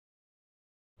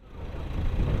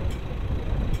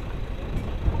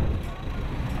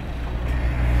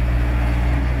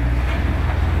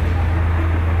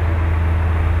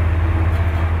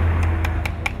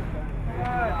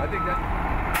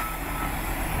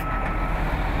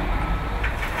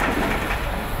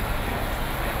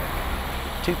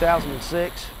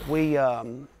2006,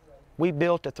 we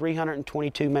built a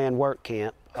 322-man work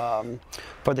camp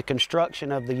for the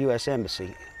construction of the U.S.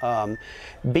 Embassy.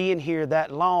 Being here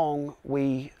that long,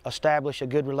 we established a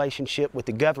good relationship with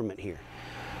the government here.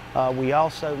 We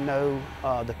also know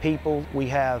the people. We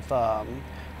have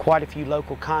quite a few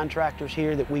local contractors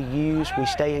here that we use, we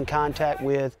stay in contact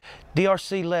with.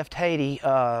 DRC left Haiti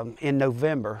in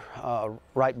November,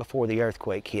 right before the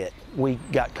earthquake hit. We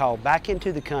got called back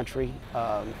into the country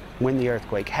when the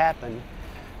earthquake happened.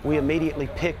 We immediately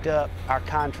picked up our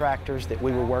contractors that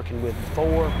we were working with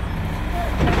before.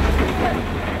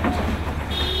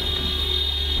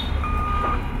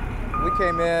 We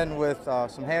came in with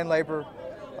some hand labor,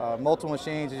 multiple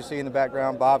machines as you see in the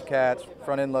background, bobcats,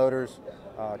 front end loaders,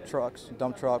 trucks,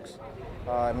 dump trucks,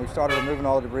 and we started removing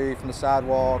all the debris from the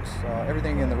sidewalks,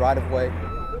 everything in the right-of-way,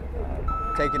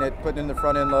 taking it, putting it in the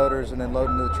front end loaders, and then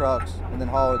loading to the trucks, and then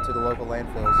haul it to the local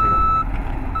landfills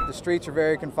here. The streets are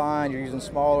very confined. You're using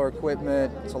smaller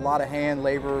equipment. It's a lot of hand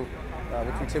labor,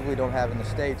 which we typically don't have in the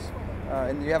States.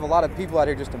 And you have a lot of people out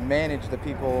here just to manage the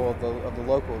people of the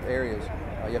local areas.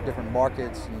 You have different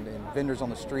markets and vendors on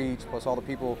the streets, plus all the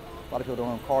people, a lot of people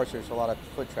don't own cars here, so a lot of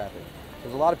foot traffic.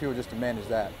 There's a lot of people just to manage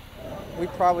that. We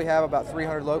probably have about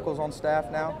 300 locals on staff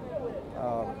now.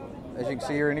 As you can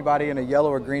see here, anybody in a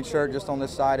yellow or green shirt just on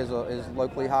this side is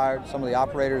locally hired. Some of the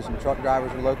operators and truck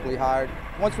drivers are locally hired.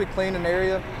 Once we clean an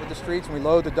area with the streets and we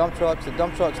load the dump trucks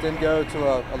then go to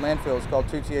a landfill. It's called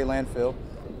Toutier landfill.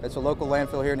 It's a local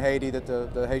landfill here in Haiti that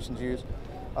the Haitians use.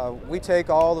 We take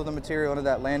all of the material into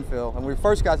that landfill. And when we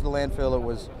first got to the landfill, it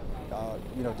was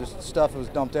just stuff that was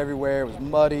dumped everywhere. It was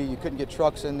muddy. You couldn't get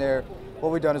trucks in there.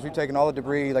 What we've done is we've taken all the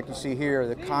debris, like you see here,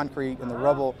 the concrete and the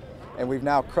rubble, and we've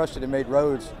now crushed it and made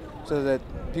roads so that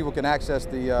people can access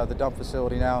the dump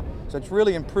facility now. So it's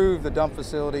really improved the dump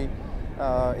facility,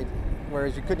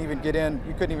 whereas you couldn't even get in,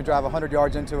 you couldn't even drive 100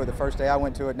 yards into it the first day I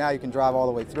went to it. Now you can drive all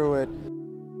the way through it.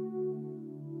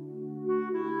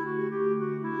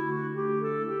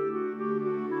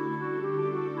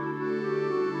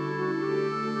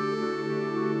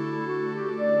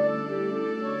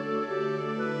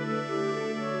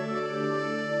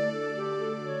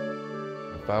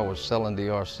 If I was selling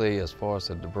DRC as far as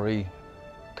the debris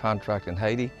contract in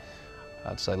Haiti,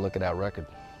 I'd say look at our record.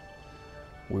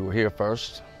 We were here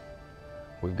first.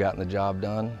 We've gotten the job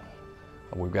done.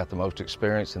 We've got the most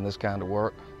experience in this kind of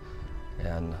work.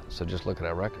 And so just look at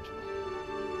our record.